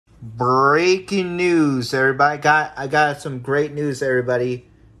Breaking news, everybody. I got some great news, everybody.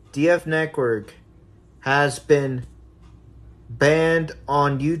 DF Network has been banned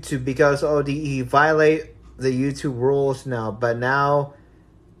on YouTube because he violate the YouTube rules now. But now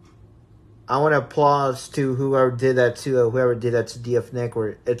I want to applause to whoever did that to DF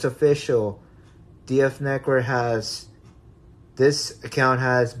Network. It's official. DF Network this account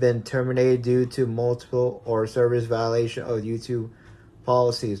has been terminated due to multiple or service violation of YouTube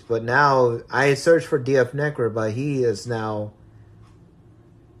policies. But now I searched for DF Network, but he is now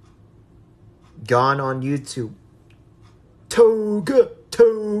gone on YouTube. Toga.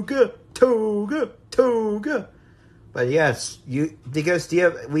 But yes, because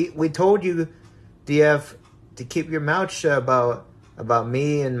DF, we told you, DF, to keep your mouth shut about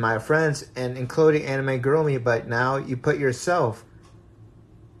me and my friends, and including Anime Girl Me, but now you put yourself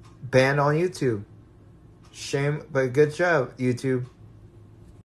banned on YouTube. Shame, but good job, YouTube.